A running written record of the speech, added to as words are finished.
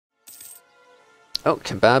Oh,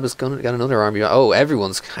 Kebab has got another army. Oh,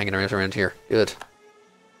 everyone's hanging around here. Good.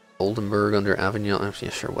 Oldenburg under Avignon. Yeah,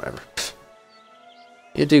 sure, whatever. Pfft.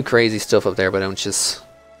 You do crazy stuff up there, but don't just...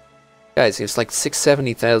 Guys, it's like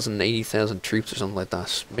 70,000, 80,000 troops or something like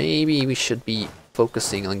that. Maybe we should be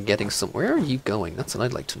focusing on getting some... Where are you going? That's what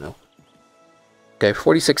I'd like to know. Okay,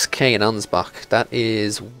 46k in Ansbach. That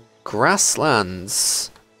is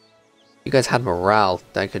grasslands. You guys had morale.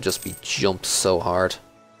 That could just be jumped so hard.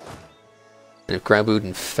 And if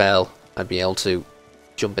Graubünden fell, I'd be able to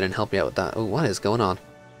jump in and help you out with that. Oh, what is going on?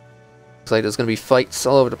 Looks like there's going to be fights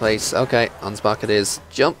all over the place. Okay, Ansbach it is.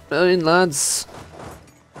 Jump in, lads.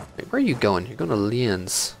 Wait, where are you going? You're going to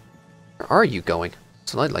Lienz. Where are you going?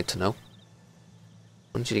 That's what I'd like to know.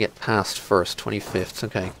 I want you to get past first. 25th.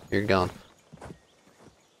 Okay, you're gone.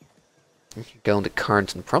 You're going to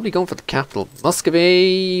Carnton. Probably going for the capital.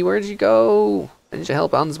 Muscovy! Where did you go? Why did you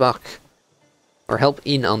help Ansbach? Or help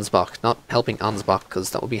in Ansbach. Not helping Ansbach,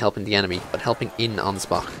 because that would be helping the enemy. But helping in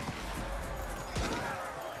Ansbach.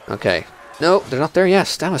 Okay. No, they're not there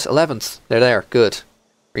yet. Damn it. 11th. They're there. Good.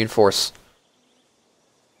 Reinforce.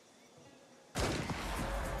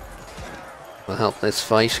 Will help this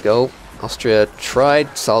fight. Go. Austria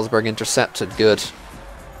tried. Salzburg intercepted. Good.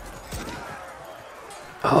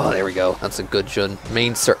 Oh, there we go. That's a good jun.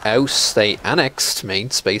 Mainz are out. They annexed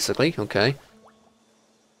Mainz, basically. Okay.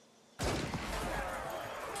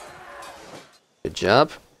 Good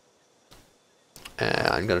job.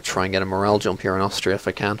 I'm going to try and get a morale jump here in Austria if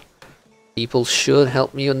I can. People should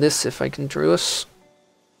help me on this if I can do it.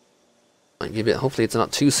 Hopefully it's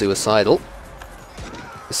not too suicidal.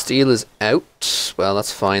 The steel is out. Well,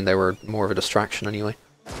 that's fine. They were more of a distraction anyway.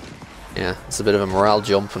 Yeah, it's a bit of a morale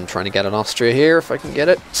jump. I'm trying to get an Austria here if I can get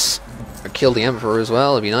it. Or kill the Emperor as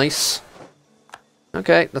well. It'd be nice.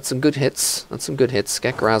 Okay, that's some good hits. That's some good hits.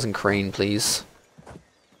 Get Graz and Crane, please.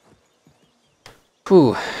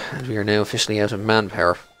 Whew. And we are now officially out of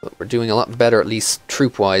manpower. But we're doing a lot better, at least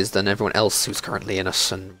troop-wise, than everyone else who's currently in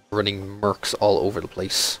us and running mercs all over the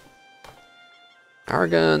place.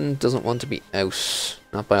 Aragon doesn't want to be out.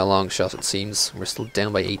 Not by a long shot, it seems. We're still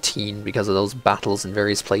down by 18 because of those battles in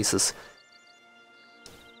various places.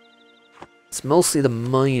 It's mostly the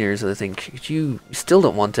miners, I think. You still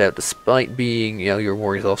don't want out, despite being, you know, your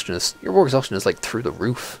war exhaustion is... Your war exhaustion is, like, through the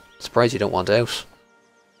roof. Surprised you don't want out.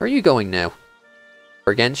 Where are you going now?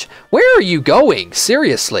 Bergensch? Where are you going?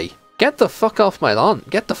 Seriously? Get the fuck off my lawn.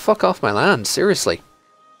 Get the fuck off my land. Seriously.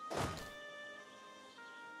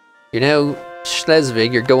 You're now...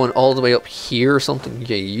 Schleswig, you're going all the way up here or something.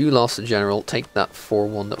 Okay, you lost a general. Take that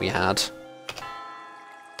 4-1 that we had.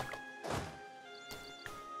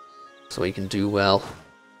 So he can do well.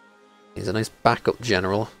 He's a nice backup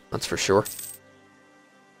general, that's for sure.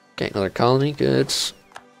 Okay, another colony, good.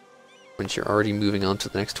 Once you're already moving on to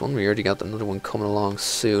the next one, we already got another one coming along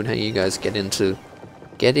soon. Hey, you guys get into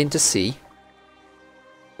sea.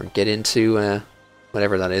 Or get into,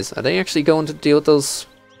 whatever that is. Are they actually going to deal with those...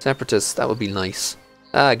 Separatists, that would be nice.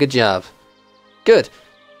 Ah, good job. Good.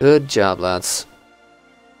 Good job, lads.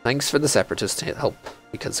 Thanks for the Separatists to help,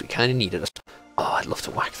 because we kind of needed it. Oh, I'd love to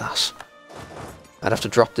whack that. I'd have to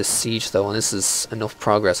drop this siege, though, and this is enough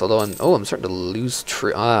progress, although I'm starting to lose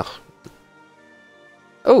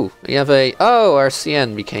Oh, we have a... Oh, our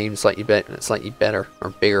CN became slightly better, or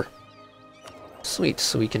bigger. Sweet,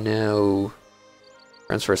 so we can now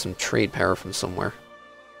transfer some trade power from somewhere.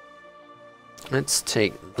 Let's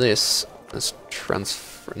take this. Let's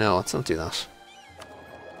transfer... No, let's not do that.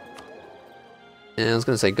 Yeah, I was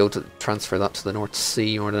going to say transfer that to the North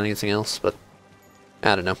Sea more than anything else, but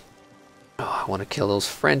I don't know. Oh, I want to kill those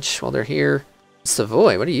French while they're here.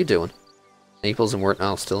 Savoy, what are you doing? Naples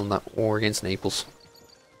and still in that war against Naples.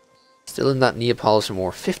 Still in that Neapolitan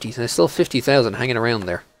war. There's still 50,000 hanging around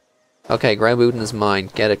there. Okay, Graubünden is mine.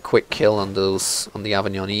 Get a quick kill on the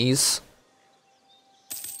Avignonese.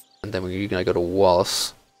 And then we're gonna go to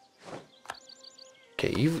Wallace.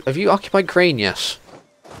 Okay, have you occupied Crane yet?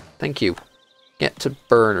 Thank you. Get to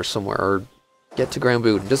Bern or somewhere, or get to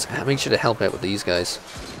Graubünden. Just make sure to help out with these guys.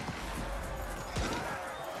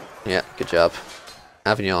 Yeah, good job.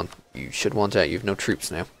 Avignon, you should want out. You have no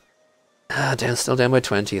troops now. Ah, still down by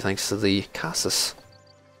 20 thanks to the Cossacks.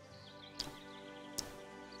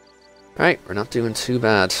 Right, we're not doing too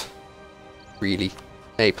bad. Really.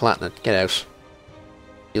 Hey, Palatinate, get out.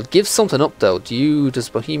 You'll give something up, though. Does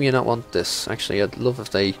Bohemia not want this? Actually, I'd love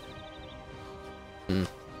if they...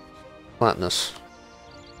 Palatinate.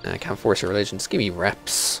 I can't force your religion. Just give me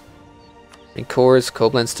reps. And cores,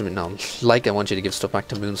 Koblenz to... No, I want you to give stuff back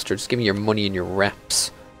to Munster. Just give me your money and your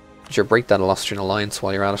reps. Sure, break that Austrian alliance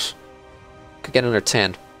while you're at it. Could get another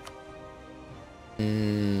 10.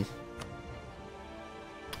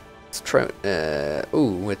 try...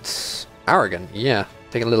 ooh, it's Aragon. Yeah,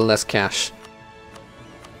 taking a little less cash.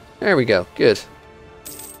 There we go. Good.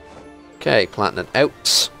 Okay, planting it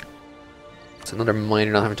out. It's another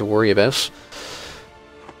miner not having to worry about.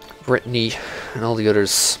 Brittany and all the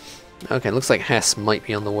others. Okay, looks like Hesse might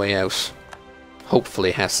be on the way out.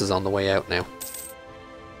 Hopefully Hesse is on the way out now.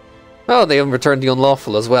 Oh, they haven't returned the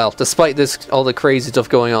unlawful as well. Despite this, all the crazy stuff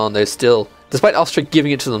going on, they still, despite Austria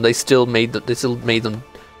giving it to them, they still made them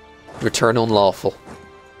return unlawful.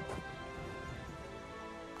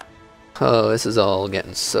 Oh, this is all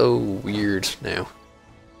getting so weird now.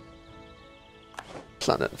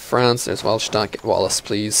 Planet in France. There's Wallstatt. Get Wallace,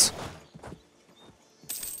 please.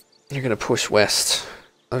 You're gonna push west.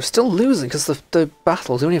 They're still losing because the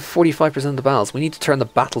battles. They only have 45% of the battles. We need to turn the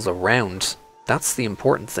battles around. That's the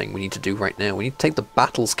important thing we need to do right now. We need to take the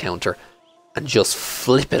battles counter and just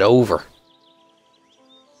flip it over.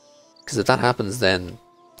 Because if that happens, then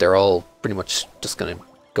they're all pretty much just going to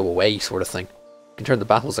go away, sort of thing. We can turn the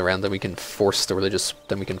battles around, then we can force the religious...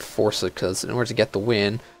 Then we can force it, because in order to get the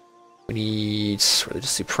win, we need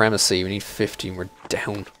religious supremacy. We need 50, and we're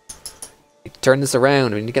down. We need to turn this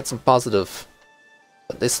around. We need to get some positive.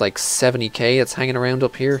 But this, like, 70k that's hanging around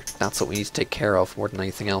up here, that's what we need to take care of more than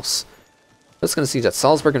anything else. Just going to see that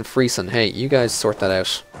Salzburg and Friesen. Hey, you guys sort that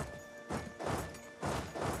out.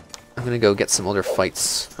 I'm going to go get some other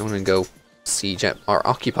fights. I'm going to go siege or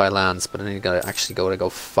occupy lands, but I need to actually go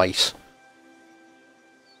fight.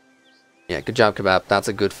 Yeah, good job, Kebab. That's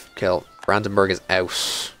a good kill. Brandenburg is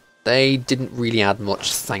out. They didn't really add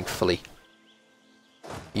much, thankfully.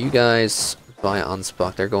 You guys via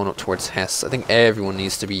Ansbach. They're going up towards Hesse. I think everyone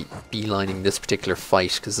needs to be beelining this particular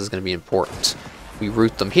fight because this is going to be important. We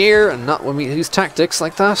root them here, and not when we use tactics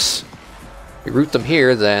like that. We root them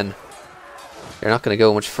here, then they're not going to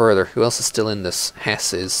go much further. Who else is still in this?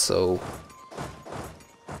 Hesse is, so...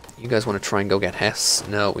 You guys want to try and go get Hesse?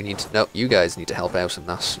 No, we need to... No, you guys need to help out in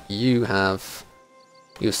that. You have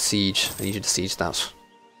siege. I need you to siege that.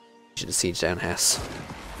 I need you to siege down Hesse.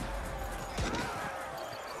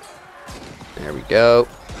 There we go.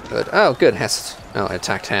 Good. Oh, good, Hesse. Oh, I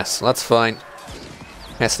attacked Hesse. Well, that's fine.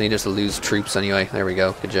 Hesse needed to lose troops anyway. There we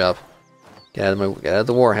go. Good job. Get out of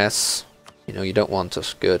the war, Hesse. You know, you don't want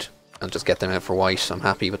it. Good. I'll just get them out for white. I'm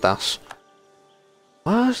happy with that.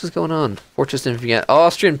 What is going on? Fortress didn't forget.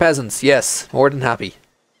 Austrian peasants. Yes. More than happy.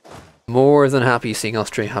 More than happy seeing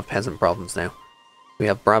Austria have peasant problems now. We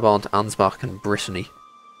have Brabant, Ansbach, and Brittany.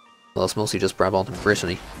 Well, it's mostly just Brabant and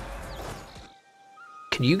Brittany.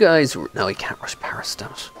 Can you guys... No, we can't rush Paris,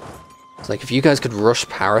 damn it. It's like, if you guys could rush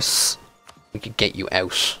Paris... We could get you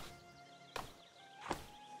out.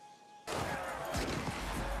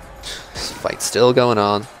 This fight's still going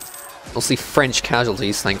on. Mostly French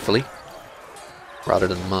casualties, thankfully. Rather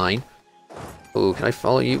than mine. Oh, can I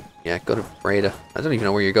follow you? Yeah, go to Breda. I don't even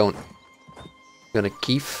know where you're going. You're going to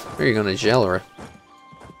Kief? Or you're going to Gelre?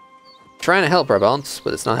 Trying to help Brabant,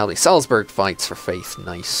 but it's not helping. Salzburg fights for faith.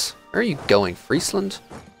 Nice. Where are you going? Friesland?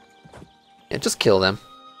 Yeah, just kill them.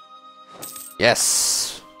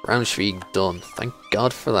 Yes! Braunschweig done. Thank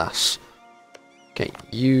God for that. Okay,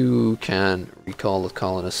 you can recall the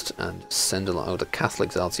colonist and send along the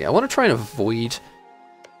Catholic zealots. Yeah, I want to try and avoid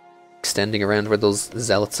extending around where those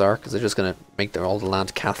zealots are, because they're just going to make all the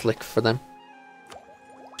land Catholic for them.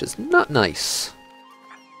 Which is not nice.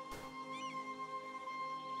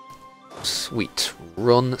 Sweet.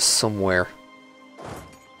 Run somewhere.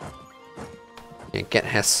 Yeah, get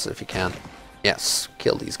Hesse if you can. Yes,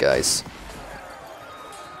 kill these guys.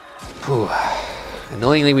 Whew.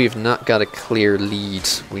 Annoyingly, we've not got a clear lead.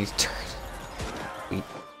 We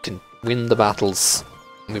can win the battles.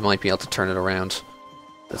 We might be able to turn it around.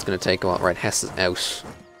 That's going to take a while. Right, Hesse is out.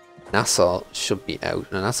 Nassau should be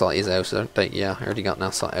out. No, Nassau is out, aren't they? Yeah, I already got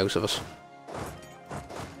Nassau out of it.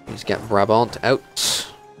 We need to get Brabant out.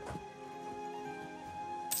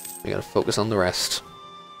 We gotta focus on the rest.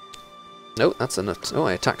 No, that's enough. Oh,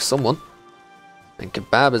 I attacked someone. And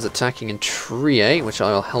Kebab is attacking in Trier, which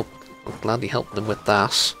I'll gladly help them with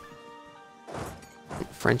that.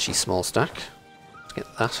 Frenchy small stack. Let's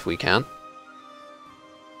get that if we can.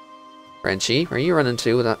 Frenchy, where are you running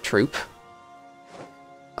to with that troop?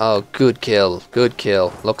 Oh, good kill. Good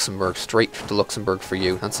kill. Luxembourg. Straight to Luxembourg for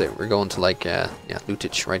you. That's it. We're going to like, yeah,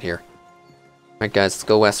 Lüttich right here. Right, guys, let's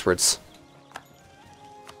go westwards.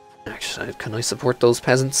 Actually, can I support those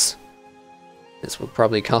peasants? This will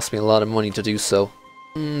probably cost me a lot of money to do so.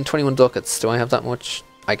 21 ducats. Do I have that much?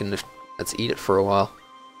 I can... Let's eat it for a while.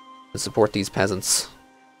 And support these peasants.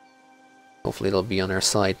 Hopefully they'll be on our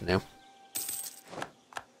side now.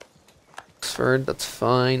 Oxford, that's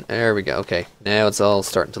fine. There we go. Okay, now it's all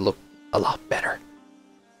starting to look a lot better.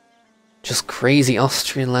 Just crazy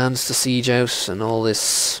Austrian lands to siege out, and all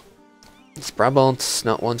this. It's Brabant,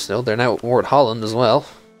 not once. No, they're now at war with Holland as well.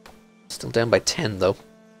 Still down by 10 though.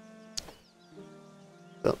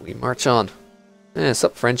 But we march on. What's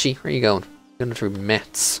up, Frenchie? Where are you going? Going through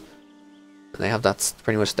Metz. They have that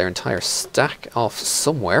pretty much their entire stack off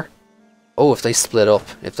somewhere. Oh, if they split up.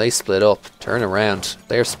 If they split up. Turn around.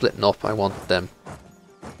 They're splitting up. I want them.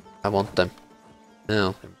 I want them.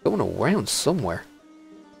 No, they're going around somewhere.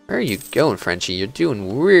 Where are you going, Frenchie? You're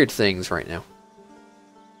doing weird things right now.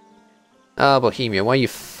 Ah, Bohemia, why you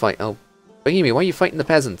fight? Oh, Bohemia, why are you fighting the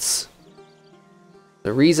peasants?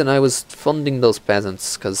 The reason I was funding those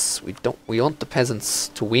peasants, because we want the peasants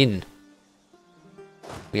to win.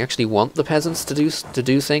 We actually want the peasants to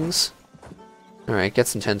do things. All right, get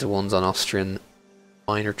some 10-to-1s on Austrian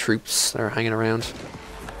minor troops that are hanging around.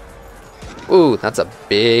 Ooh, that's a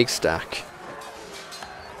big stack.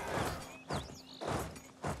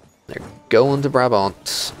 They're going to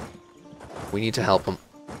Brabant. We need to help them.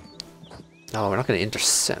 Oh, we're not going to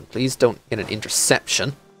intercept. Please don't get an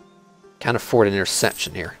interception. Can't afford an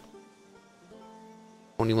interception here.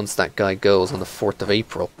 Only once that guy goes on the 4th of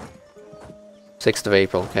April. 6th of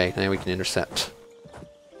April. Okay, now we can intercept.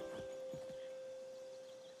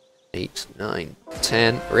 8, 9,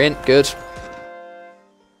 10. We're in. Good.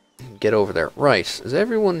 Get over there. Right. Is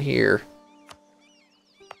everyone here?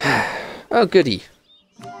 Oh, goody.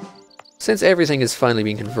 Since everything is finally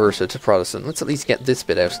being converted to Protestant, let's at least get this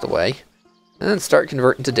bit out of the way. And then start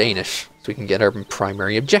converting to Danish, so we can get our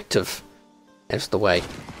primary objective out of the way.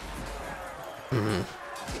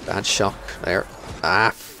 Bad shock there.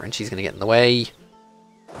 Ah, Frenchie's gonna get in the way.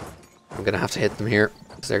 I'm gonna have to hit them here,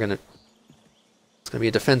 because they're gonna... It's gonna be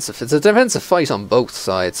a defensive... It's a defensive fight on both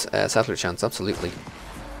sides. Settler chance, absolutely.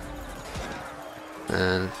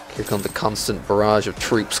 And here comes the constant barrage of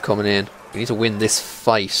troops coming in. We need to win this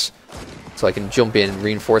fight, so I can jump in and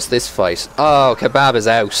reinforce this fight. Oh, Kebab is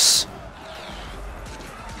out.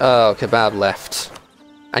 Oh, Kebab left.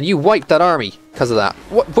 And you wiped that army because of that.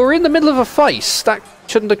 What? We're in the middle of a fight. That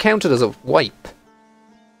shouldn't have counted as a wipe.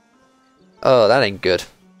 Oh, that ain't good.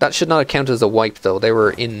 That should not have counted as a wipe, though. They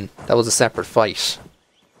were in... That was a separate fight.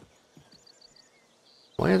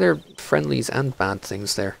 Why are there friendlies and bad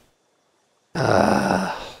things there?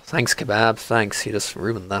 Thanks, Kebab. Thanks. You just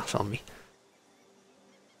ruined that on me.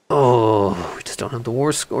 Oh, we just don't have the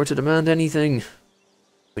war score to demand anything.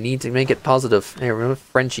 We need to make it positive. Hey, remember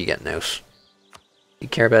Frenchie getting out. You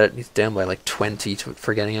care about it? He's down by like 20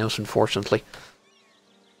 for getting out, unfortunately.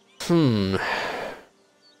 And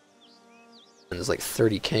there's like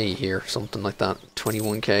 30k here, something like that.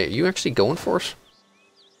 21k. Are you actually going for it?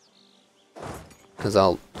 Because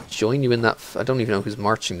I'll join you in that... I don't even know who's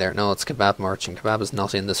marching there. No, it's Kebab marching. Kebab is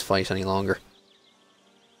not in this fight any longer.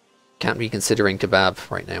 Can't be considering Kebab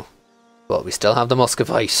right now. But we still have the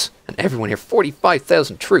Muscovite. And everyone here,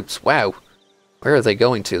 45,000 troops. Wow. Where are they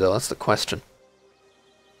going to, though? That's the question.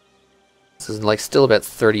 This is like still about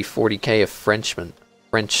 30, 40k of French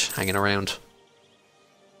hanging around.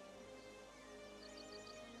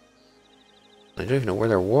 I don't even know where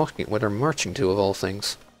they're walking, where they're marching to, of all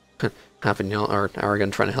things. Avignon or Aragon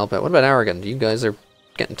trying to help out. What about Aragon? You guys are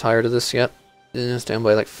getting tired of this yet? It's down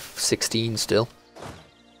by like 16 still.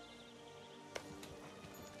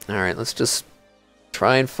 Alright, let's just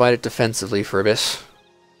try and fight it defensively for a bit.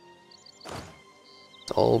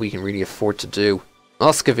 That's all we can really afford to do.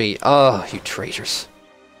 Muscovy! Oh, you traitors.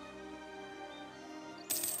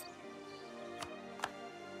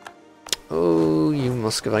 Oh, you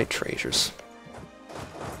Muscovite traitors.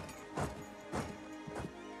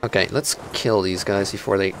 Okay, let's kill these guys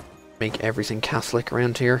before they make everything Catholic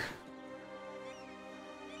around here.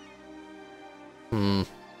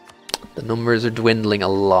 The numbers are dwindling a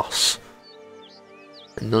lot.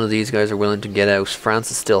 And none of these guys are willing to get out.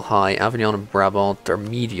 France is still high. Avignon and Brabant are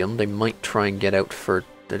medium. They might try and get out for...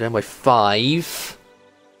 They're down by 5.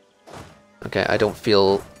 Okay, I don't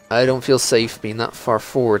feel safe being that far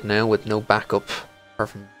forward now with no backup apart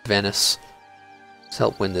from Venice. Let's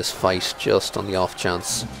help win this fight just on the off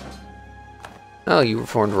chance. Oh, you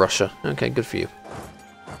reformed Russia. Okay, good for you.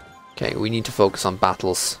 Okay, we need to focus on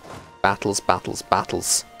battles. Battles, battles,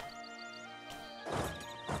 battles.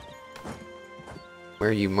 Where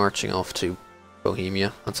are you marching off to?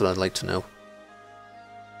 Bohemia? That's what I'd like to know.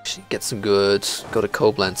 Actually, get some goods. Go to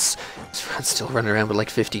Koblenz. France still running around with like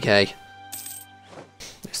 50k.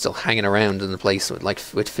 They're still hanging around in the place with like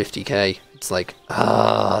 50k. It's like,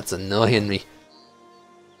 it's annoying me.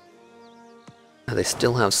 And they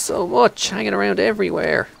still have so much hanging around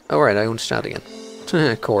everywhere. Oh right, I own chat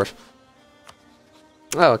again. Court.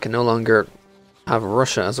 Oh, I can no longer have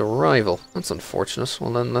Russia as a rival. That's unfortunate.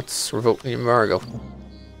 Well then, let's revoke the embargo.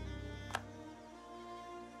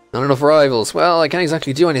 Not enough rivals. Well, I can't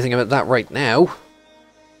exactly do anything about that right now.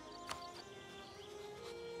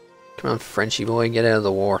 Come on, Frenchy boy, get out of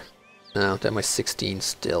the war. No, down by 16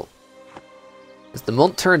 still. Is the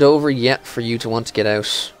month turned over yet for you to want to get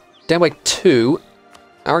out? Down by 2.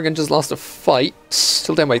 Aragon just lost a fight.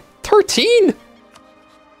 Still down by 13?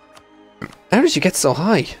 How did you get so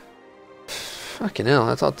high? Fucking hell,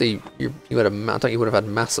 I thought I thought you would have had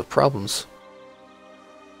massive problems.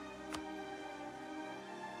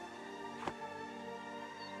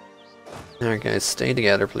 Alright guys, stay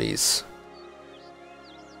together please.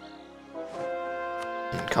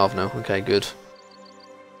 Kovno, okay, good.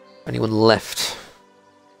 Anyone left?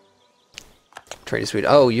 Trade Swede.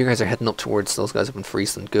 Oh, you guys are heading up towards those guys up in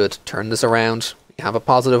Friesland. Good. Turn this around. We have a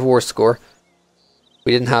positive war score.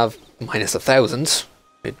 We didn't have minus 1,000.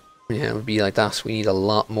 It would be like that. We need a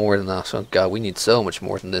lot more than that. Oh god, we need so much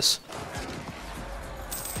more than this.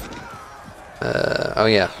 Oh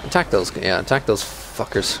yeah, attack those. Yeah, attack those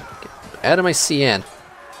fuckers. Get out of my CN.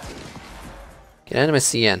 Get out of my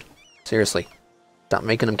CN. Seriously. Stop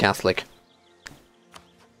making them Catholic.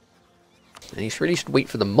 And you really should wait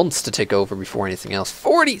for the months to take over before anything else.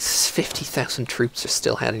 50,000 troops are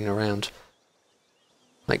still heading around.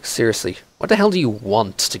 Like, seriously. What the hell do you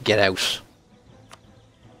want to get out?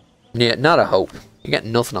 Yeah, not a hope. You get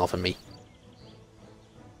nothing off of me.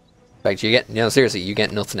 In fact, you get... No, seriously, you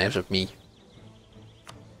get nothing out of me.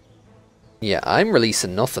 Yeah, I'm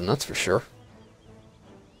releasing nothing, that's for sure.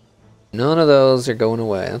 None of those are going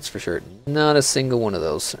away, that's for sure. Not a single one of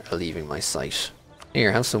those are leaving my site.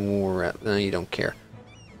 Here, have some war. No, you don't care.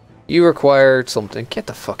 You require something. Get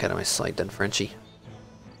the fuck out of my sight then, Frenchie.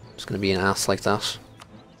 Just gonna be an ass like that.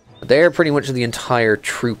 But they're pretty much the entire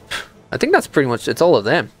troop. I think that's pretty much, it's all of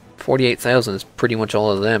them. 48,000 is pretty much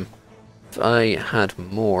all of them. If I had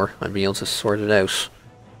more, I'd be able to sort it out.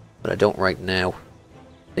 But I don't right now.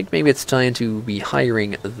 I think maybe it's time to be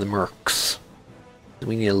hiring the mercs.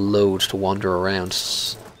 We need a load to wander around.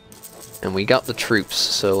 And we got the troops,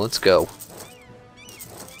 so let's go.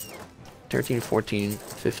 13, 14,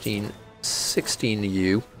 15, 16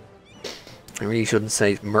 you. I really shouldn't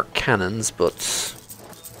say merc cannons, but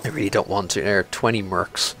I really don't want to. There are 20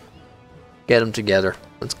 mercs. Get them together.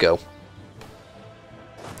 Let's go.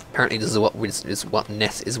 Apparently this is what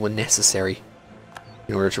necessary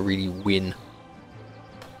in order to really win.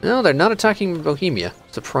 No, they're not attacking Bohemia,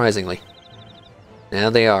 surprisingly. Now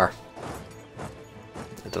they are.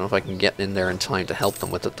 I don't know if I can get in there in time to help them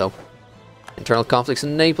with it, though. Internal conflicts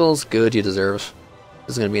in Naples. Good, you deserve it.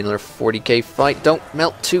 This is going to be another 40k fight. Don't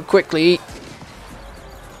melt too quickly.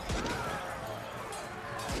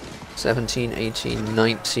 17, 18,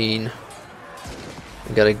 19.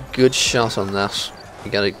 We got a good shot on that.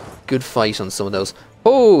 We got a good fight on some of those.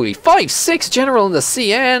 Holy, 5-6 general in the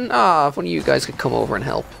CN! Ah, if one of you guys could come over and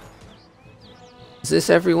help. Is this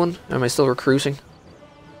everyone? Am I still recruiting?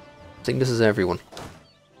 I think this is everyone.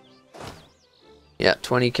 Yeah,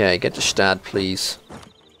 20k. Get to Stad, please.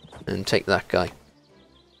 And take that guy.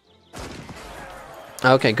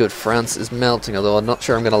 Okay, good. France is melting, although I'm not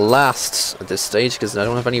sure I'm going to last at this stage because I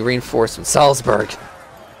don't have any reinforcements. Salzburg!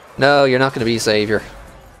 No, you're not going to be a savior.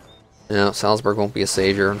 No, Salzburg won't be a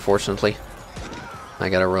savior, unfortunately. I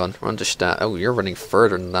gotta run. Run to Stad. Oh, you're running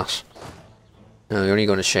further than that. No, you're only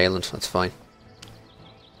going to Shaland. That's fine.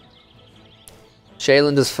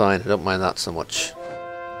 Shaland is fine. I don't mind that so much.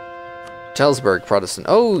 Telsberg, Protestant.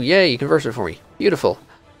 Oh, yay, you converted for me. Beautiful.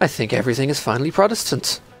 I think everything is finally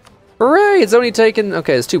Protestant. Hooray! It's only taken...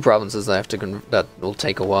 Okay, there's 2 provinces I have to that will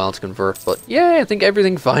take a while to convert, but yay, I think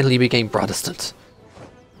everything finally became Protestant.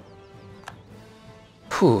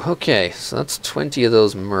 Whew, okay, so that's 20 of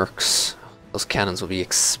those mercs. Those cannons will be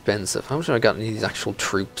expensive. How much have I got in these actual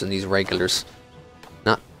troops and these regulars?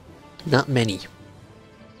 Not many.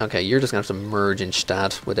 Okay, you're just going to have to merge in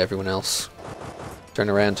Stad with everyone else. Turn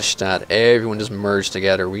around to Stad. Everyone just merge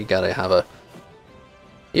together. We gotta have a...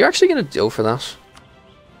 You're actually going to go for that?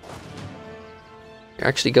 You're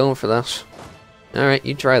actually going for that? Alright,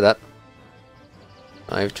 you try that.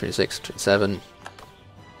 5, 26, 27.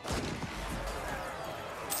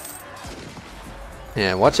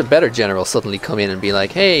 Yeah, watch a better general suddenly come in and be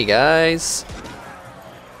like, hey guys,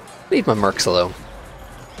 leave my mercs alone.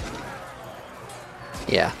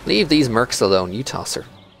 Yeah, leave these mercs alone, you tosser.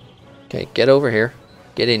 Okay, get over here.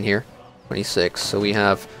 Get in here. 26. So we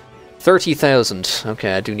have 30,000.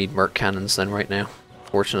 Okay, I do need merc cannons then right now.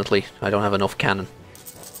 Fortunately, I don't have enough cannon.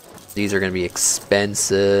 These are going to be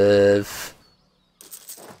expensive.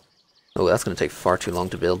 Oh, that's going to take far too long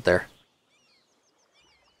to build there.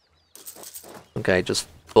 Okay, just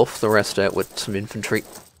buff the rest out with some infantry.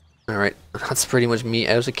 Alright, that's pretty much me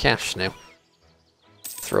out of cash now.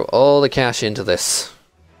 Throw all the cash into this.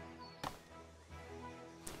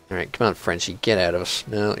 Alright, come on, Frenchie, get out of it.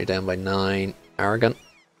 No, you're down by 9. Aragon.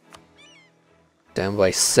 Down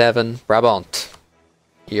by 7. Brabant.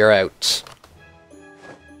 You're out.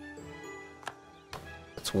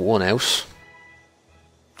 That's 1 out.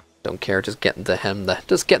 Don't care, just get them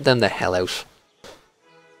the hell out.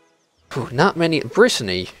 Ooh, not many.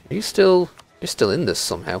 Brittany, you're still in this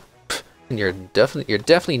somehow. And you're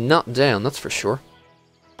definitely not down, that's for sure.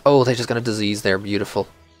 Oh, they just got a disease there, beautiful.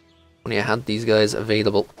 Only I had these guys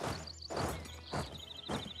available.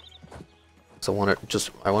 So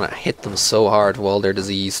I wanna hit them so hard while they're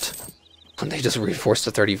diseased. And they just reinforced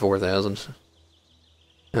to 34,000.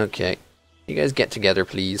 Okay. You guys get together,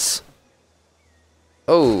 please.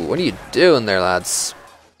 Oh, what are you doing there, lads?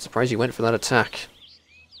 Surprised you went for that attack.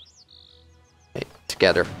 Okay,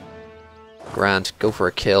 together. Grand, go for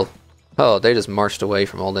a kill. Oh, they just marched away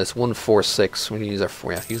from all this. 146. We need to use our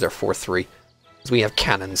 4-3. Because we have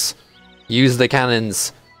cannons. Use the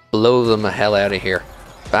cannons. Blow them the hell out of here.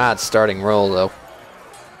 Bad starting roll, though.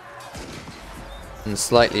 And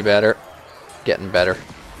slightly better. Getting better.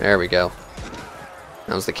 There we go.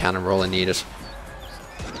 That was the cannon roll I needed.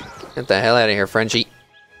 Get the hell out of here, Frenchie.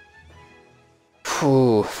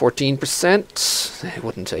 Ooh, 14%. They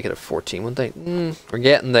wouldn't take it at 14, would they? We're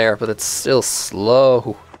getting there, but it's still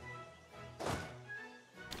slow.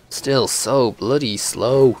 Still so bloody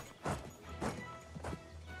slow.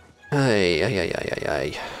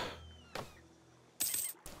 Ay.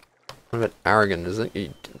 What about Aragon?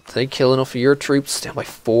 Did they kill enough of your troops? Down by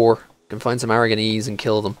 4. Can find some Aragonese and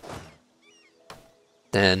kill them.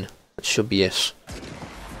 Then that should be it.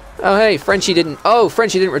 Oh hey, Frenchie didn't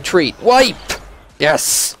retreat. Wipe!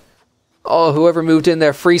 Yes! Oh, whoever moved in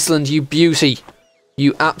there, Friesland, you beauty.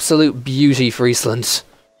 You absolute beauty, Friesland.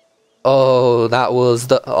 Oh, that was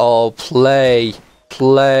the... Oh, play.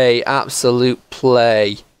 Play. Absolute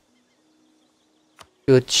play.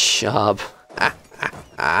 Good job.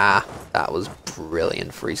 That was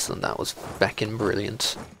brilliant, Friesland. That was feckin'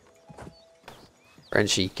 brilliant.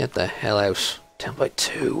 Frenchie, get the hell out. Down by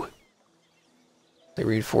 2. They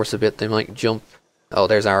reinforce a bit, they might jump. Oh,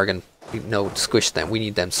 there's Aragon. No, squish them. We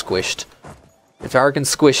need them squished. If Aragon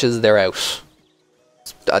squishes, they're out.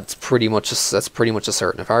 That's pretty much a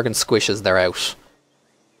certain. If Aragon squishes, they're out.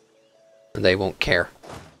 And they won't care.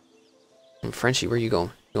 And Frenchie, where are you going?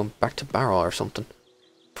 You going back to Barrow or something?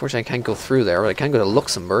 Unfortunately, I can't go through there, but I can go to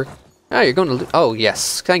Luxembourg. Ah, you're going to... Oh,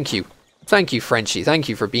 yes. Thank you. Thank you, Frenchie. Thank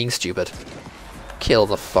you for being stupid. Kill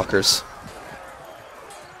the fuckers.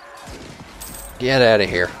 Get out of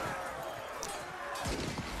here.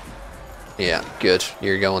 Yeah, good.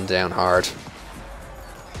 You're going down hard.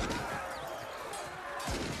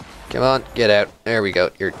 Come on, get out. There we go.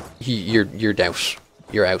 You're out.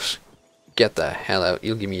 You're out. Get the hell out.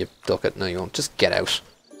 You'll give me a ducat. No, you won't. Just get out.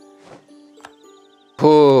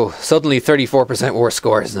 Oh, suddenly 34% war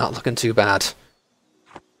score is not looking too bad.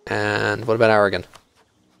 And what about Aragon?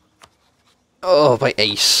 Oh, by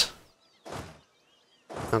 8.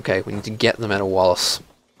 Okay, we need to get them out of Wallace.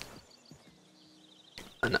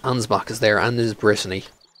 And Ansbach is there, and there's Brittany.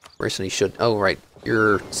 Brittany should... Oh, right.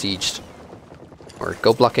 You're sieged. Or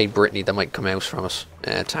go blockade Brittany, that might come out from us.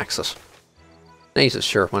 Tax us. Natives,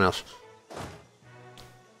 sure, why not?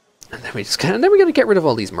 And then we gotta get rid of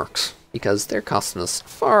all these mercs. Because they're costing us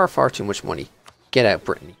far, far too much money. Get out,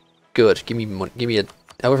 Brittany. Good. Give me money. Give me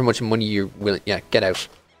however much money you're willing... Yeah, get out.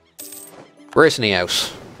 Brittany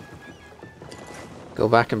out. Go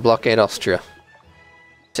back and blockade Austria.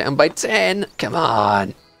 Down by 10. Come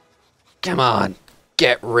on. Come on.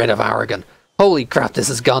 Get rid of Aragon. Holy crap, this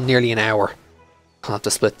has gone nearly an hour. I'll have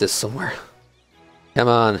to split this somewhere. Come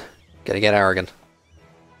on. Gotta get Aragon.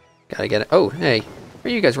 Gotta get it. Oh, hey.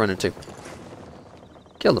 Where are you guys running to?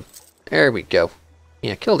 Kill them. There we go.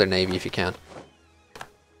 Yeah, kill their navy if you can.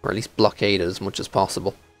 Or at least blockade it as much as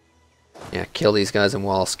possible. Yeah, kill these guys in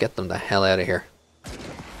Wallace. Get them the hell out of here.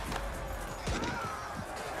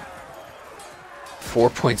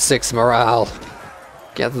 4.6 morale.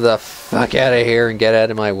 Get the fuck out of here and get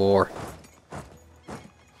out of my war.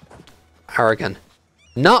 Aragon.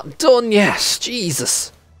 Not done yet.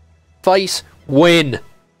 Jesus. Fight. Win.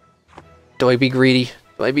 Do I be greedy?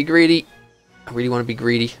 Do I be greedy? I really want to be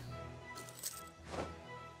greedy.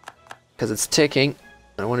 Because it's ticking.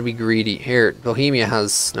 I want to be greedy. Here, Bohemia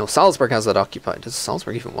has... No, Salzburg has that occupied. Does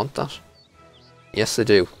Salzburg even want that? Yes, they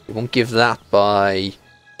do. We won't give that by...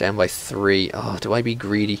 Down by 3. Oh, do I be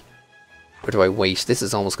greedy? Or do I wait? This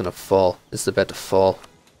is almost going to fall. This is about to fall.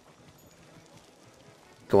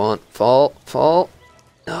 Go on. Fall. Fall.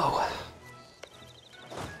 No.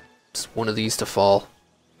 Just one of these to fall.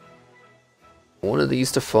 One of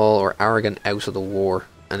these to fall, or Aragon out of the war,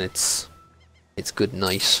 and it's good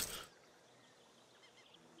night.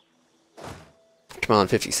 Come on,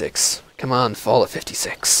 56. Come on, fall at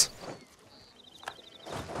 56.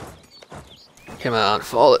 Come on,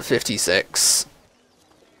 fall at 56.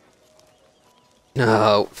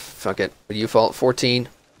 No, fuck it. Will you fall at 14?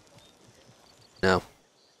 No.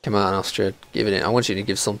 Come on, Austria. Give it in. I want you to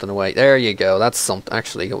give something away. There you go. That's something.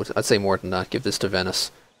 Actually, I'd say more than that. Give this to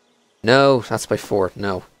Venice. No, that's by 4.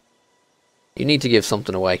 No. You need to give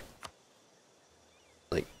something away.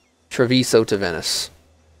 Like, Treviso to Venice.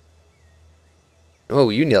 Oh,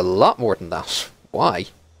 you need a lot more than that. Why? If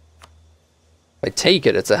I take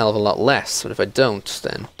it, it's a hell of a lot less. But if I don't,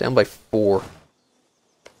 then down by 4.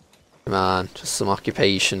 Come on, just some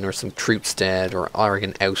occupation or some troops dead or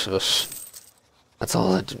Aragon out of it. That's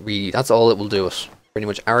all it really. That's all it will do it. Pretty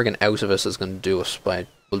much, Aragon out of it is going to do it. But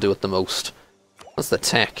will do it the most. What's the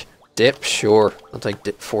tech? Dip, sure. I'll take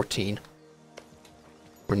dip 14.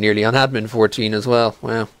 We're nearly on admin 14 as well.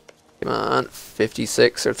 Wow. Come on,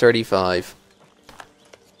 56 or 35.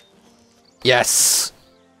 Yes!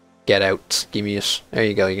 Get out. Give me it. There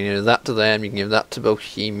you go. You can give that to them. You can give that to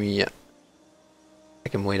Bohemia. I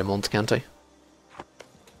can wait a month, can't I?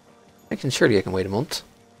 Surely I can wait a month.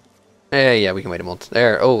 Yeah, we can wait a month.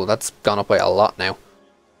 There. Oh, that's gone up by a lot now.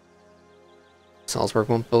 Salzburg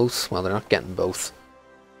want both? Well, they're not getting both.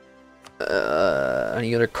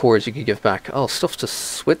 Any other cores you could give back? Oh, stuff to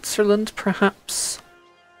Switzerland, perhaps?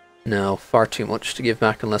 No, far too much to give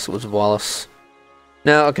back unless it was Wallace.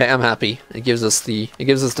 No, okay, I'm happy. It gives us the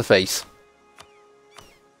face.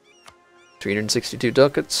 362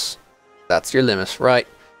 ducats. That's your limit, right?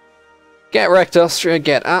 Get wrecked, Austria.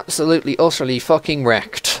 Get absolutely, utterly fucking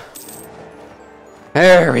wrecked.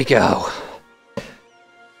 There we go.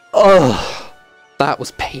 Oh, that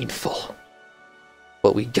was painful.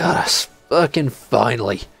 But we got us fucking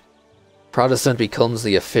finally. Protestant becomes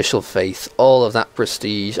the official faith. All of that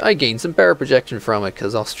prestige. I gained some power projection from it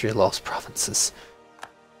because Austria lost provinces.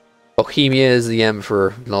 Bohemia is the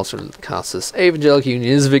emperor. Lost the Cossacks. Evangelical Union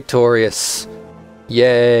is victorious.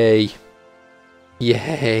 Yay.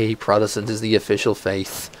 Yay. Protestant is the official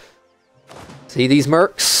faith. See these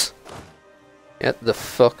mercs? Get the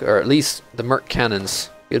fuck, or at least the merc cannons.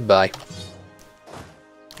 Goodbye.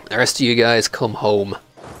 The rest of you guys come home.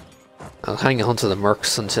 I'll hang on to the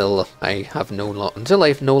mercs until I have no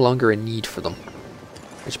longer a need for them,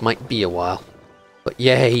 which might be a while. But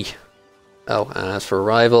yay! Oh, and as for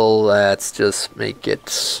rival, let's just make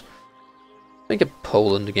it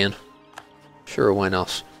Poland again. Sure, why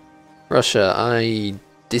not? Russia, I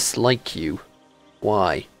dislike you.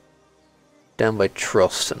 Why? Down by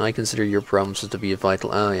trust, and I consider your promises to be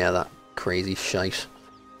vital. Oh yeah, that crazy shite.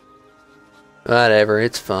 Whatever,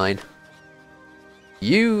 it's fine.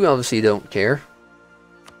 You obviously don't care.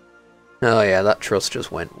 Oh yeah, that trust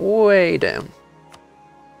just went way down.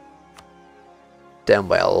 Down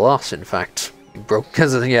by a lot, in fact. You broke,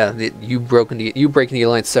 because yeah, you breaking the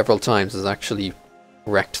alliance several times has actually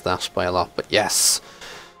wrecked that by a lot. But yes.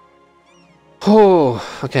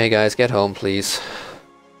 Oh, okay, guys, get home, please.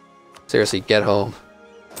 Seriously, get home.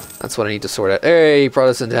 That's what I need to sort out. Hey,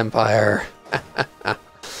 Protestant Empire.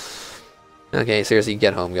 Okay, seriously,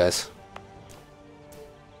 get home, guys.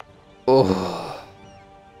 Oh,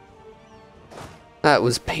 that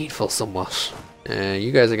was painful somewhat.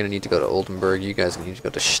 You guys are going to need to go to Oldenburg. You guys are going to need to go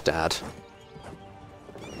to Stad.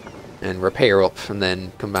 And repair up, and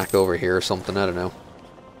then come back over here or something, I don't know.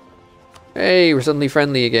 Hey, we're suddenly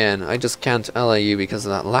friendly again. I just can't ally you because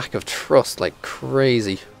of that lack of trust, like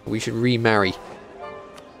crazy. We should remarry.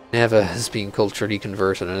 Neva has been culturally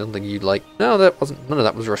converted. I don't think you'd like... No, that wasn't... None of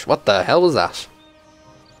that was Russia. What the hell was that?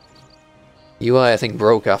 UI, I think,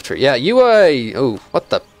 broke after... Yeah, UI... Oh, what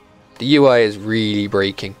the... The UI is really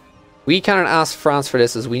breaking. We cannot ask France for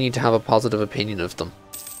this as we need to have a positive opinion of them.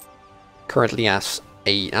 Currently at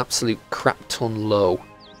an absolute crap ton low.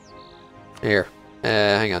 Here.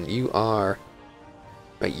 Hang on. You are...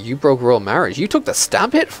 Wait, you broke royal marriage. You took the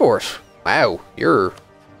stab hit for it. Wow. You're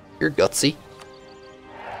gutsy.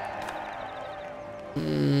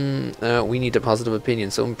 We need a positive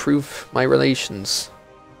opinion, so improve my relations.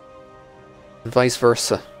 And vice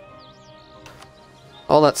versa.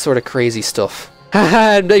 All that sort of crazy stuff.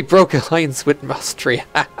 Haha, and they broke alliance with Austria.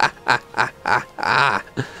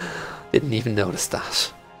 Didn't even notice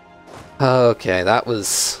that. Okay, that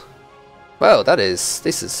was... Wow, this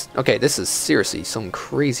is... Okay, this is seriously some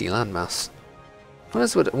crazy landmass.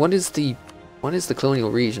 What is the What is the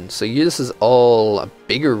colonial region? So this is all a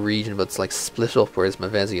bigger region, but it's like split up, whereas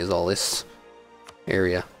Mavesi is all this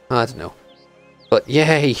area. I don't know. But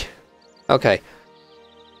yay! Okay.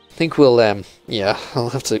 I think we'll, yeah, I'll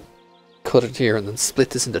have to cut it here and then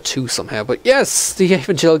split this into two somehow. But yes! The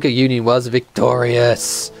Evangelical Union was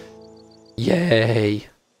victorious! Yay!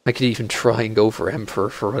 I could even try and go for Emperor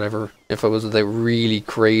for whatever. If I was like really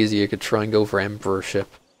crazy, I could try and go for Emperorship.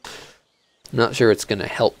 Not sure it's gonna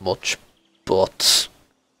help much, but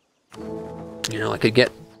you know, I could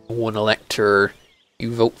get one elector.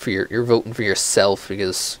 You vote for you're voting for yourself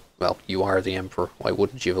because, well, you are the emperor. Why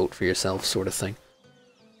wouldn't you vote for yourself, sort of thing.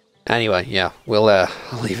 Anyway, yeah, we'll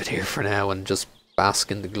I'll leave it here for now and just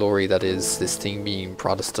bask in the glory that is this thing being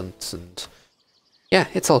Protestant, and yeah,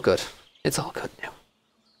 it's all good. It's all good now.